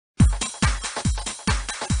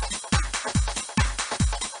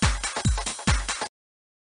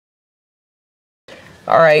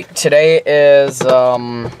Alright, today is,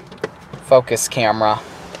 focus camera.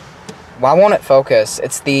 Why won't it focus?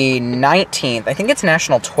 It's the 19th. I think it's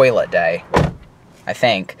National Toilet Day. I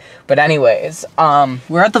think. But anyways,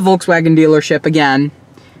 we're at the Volkswagen dealership again.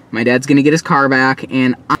 My dad's gonna get his car back,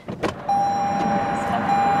 and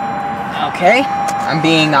okay, I'm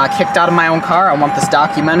being kicked out of my own car. I want this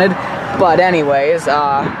documented. But anyways,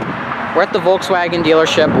 we're at the Volkswagen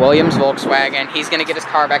dealership, Williams Volkswagen. He's gonna get his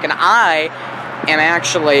car back, and I'm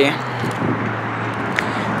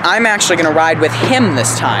actually gonna ride with him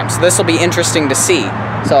this time. So this will be interesting to see.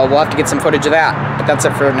 So we'll have to get some footage of that. But that's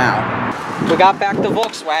it for now. We got back to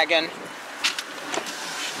Volkswagen.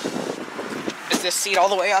 Is this seat all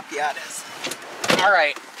the way up? Yeah, it is.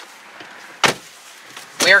 Alright.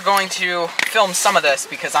 We are going to film some of this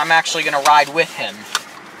because I'm actually going to ride with him.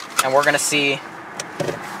 And we're going to see...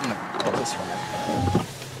 I'm going to pull this from it.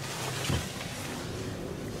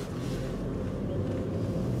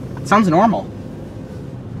 It sounds normal.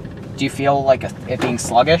 Do you feel like it being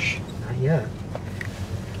sluggish? Not yet.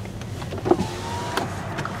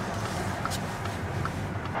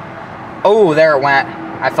 Oh, there it went.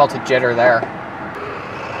 I felt a jitter there.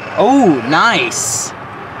 Oh, nice.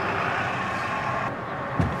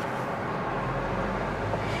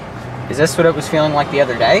 Is this what it was feeling like the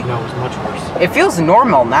other day? No, it was much worse. It feels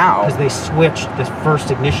normal now. Because they switched the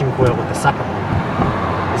first ignition coil with the second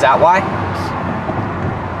one. Is that why?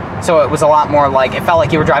 So it was a lot more like, it felt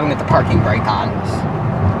like you were driving with the parking brake on.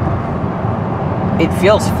 It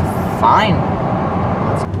feels fine.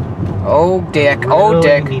 Oh, dick. Oh, really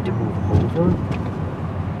dick. Need to move over.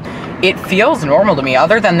 It feels normal to me,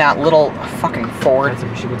 other than that little fucking Ford. That's a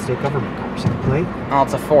Michigan State government car. See the plate? Oh,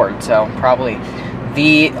 it's a Ford, so probably.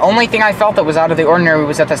 The only thing I felt that was out of the ordinary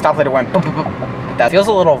was at the stoplight. It went boop, boop, boop. That feels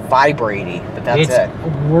a little vibraty, but that's it.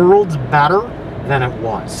 It's worlds better than it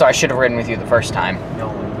was. So I should have ridden with you the first time. No,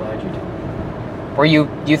 I'm glad you did. Were you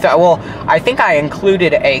thought, well, I think I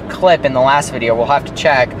included a clip in the last video. We'll have to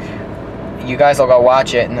check. You guys will go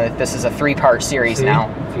watch it, and this is a 3-part series. See? Now.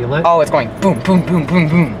 Feel it? Oh, it's going boom, boom, boom, boom,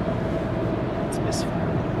 boom. It's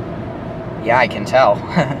misfiring. Yeah, I can tell.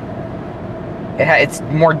 It's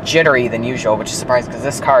more jittery than usual, which is surprising because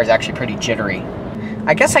this car is actually pretty jittery.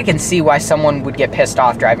 I guess I can see why someone would get pissed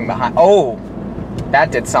off driving behind. Oh, that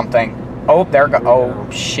did something. Oh, there go. Oh,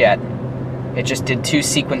 shit. It just did 2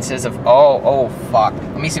 sequences of, oh, fuck.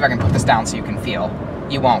 Let me see if I can put this down so you can feel.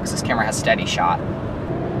 You won't, because this camera has steady shot.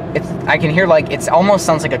 I can hear, like, it almost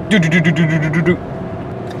sounds like a do-do-do-do-do-do-do-do.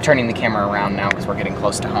 I'm turning the camera around now because we're getting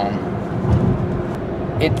close to home.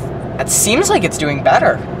 It seems like it's doing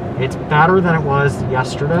better. It's better than it was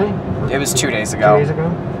yesterday. It was 2 days ago. 2 days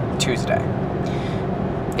ago? Tuesday.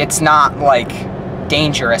 It's not, like,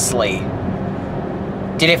 dangerously.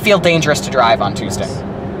 Did it feel dangerous to drive on Tuesday?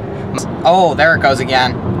 Oh, there it goes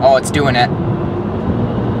again. Oh, it's doing it.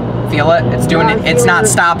 Feel it? It's doing it. It's not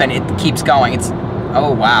stopping. It keeps going. It's...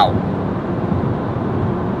 Oh, wow.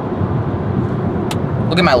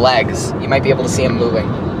 Look at my legs. You might be able to see them moving.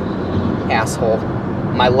 Asshole.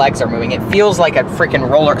 My legs are moving. It feels like a freaking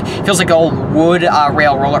roller. It feels like an old wood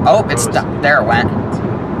rail roller. Oh, it's... There it went.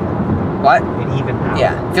 What? It evened out.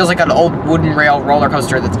 Yeah. It feels like an old wooden rail roller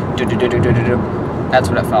coaster that's... do-do-do-do-do-do-do. That's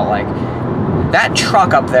what it felt like. That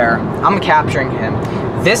truck up there, I'm capturing him.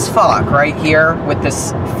 This fuck right here with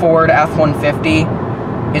this Ford F-150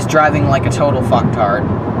 is driving like a total fucktard.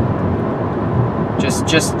 Just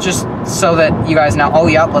so that you guys know. Oh,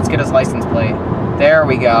 yep, let's get his license plate. There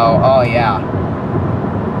we go. Oh, yeah.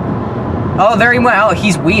 Oh, there he went. Oh,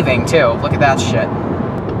 he's weaving, too. Look at that shit.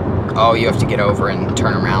 Oh, you have to get over and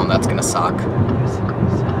turn around. That's gonna suck.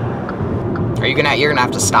 You're gonna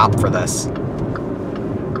have to stop for this.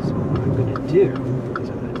 Is I'm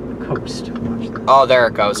gonna coast. Watch this. Oh, there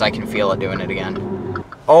it goes. I can feel it doing it again.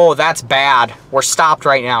 Oh, that's bad. We're stopped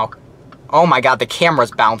right now. Oh my god, the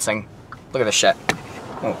camera's bouncing. Look at this shit.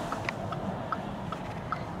 Oh,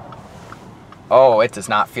 oh, it does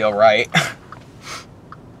not feel right.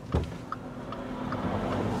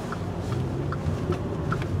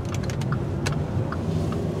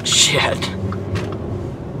 Shit.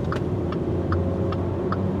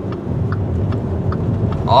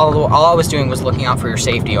 All I was doing was looking out for your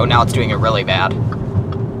safety. Oh, now it's doing it really bad.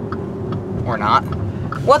 Or not.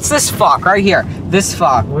 What's this fuck right here? This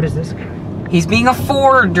fuck. What is this guy? He's being a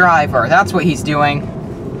Ford driver. That's what he's doing.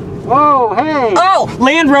 Whoa, hey! Oh,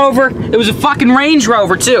 Land Rover. It was a fucking Range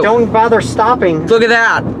Rover, too. Don't bother stopping. Look at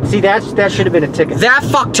that. See, that should have been a ticket. That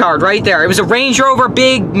fucktard right there. It was a Range Rover,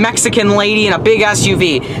 big Mexican lady, and a big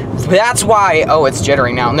SUV. That's why... Oh, it's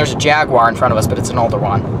jittering now. And there's a Jaguar in front of us, but it's an older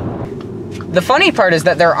one. The funny part is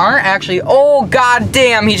that there aren't actually... Oh, god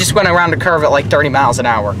damn, he just went around a curve at like 30 miles an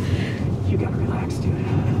hour. You gotta relax,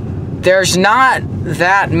 dude. There's not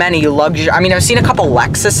that many luxury... I mean, I've seen a couple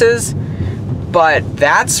Lexuses, but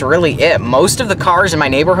that's really it. Most of the cars in my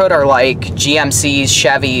neighborhood are like GMCs,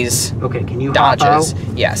 Chevys, okay, can you Dodges. hop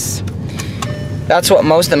out? Yes. That's what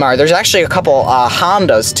most of them are. There's actually a couple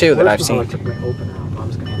Hondas, too, that I've seen. I took my opener out.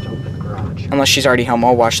 Mom's gonna have to open the garage. Unless she's already home,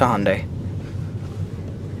 I'll watch the Hyundai.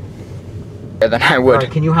 Than I would.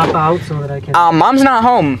 Right, can you hop out so that I can... Mom's not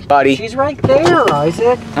home, buddy. She's right there,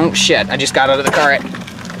 Isaac. Oh, shit. I just got out of the car at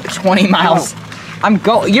 20 miles. I'm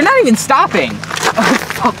going... You're not even stopping. Oh,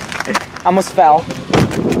 fuck. Almost fell.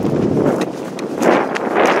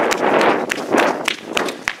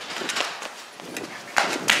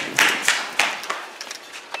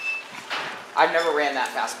 I've never ran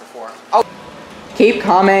that fast before. Oh. Keep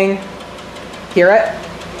coming. Hear it?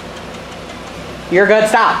 You're good.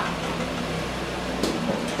 Stop.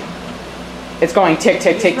 It's going tick,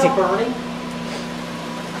 tick, tick, tick.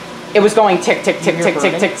 It was going tick, tick, tick, tick,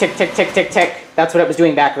 tick, tick, tick, tick, tick, tick, tick. That's what it was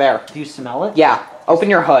doing back there. Do you smell it? Yeah. Open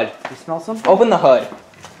your hood. Do you smell something? Open the hood.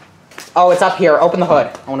 Oh, it's up here. Open the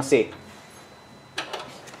hood. I want to see.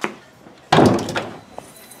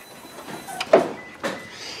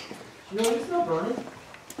 No, you smell burning.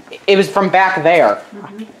 It was from back there.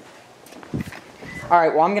 All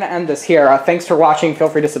right, well, I'm going to end this here. Thanks for watching. Feel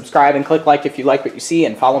free to subscribe and click like if you like what you see,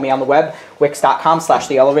 and follow me on the web,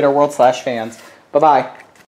 wix.com/theelevatorworld/fans. Bye-bye.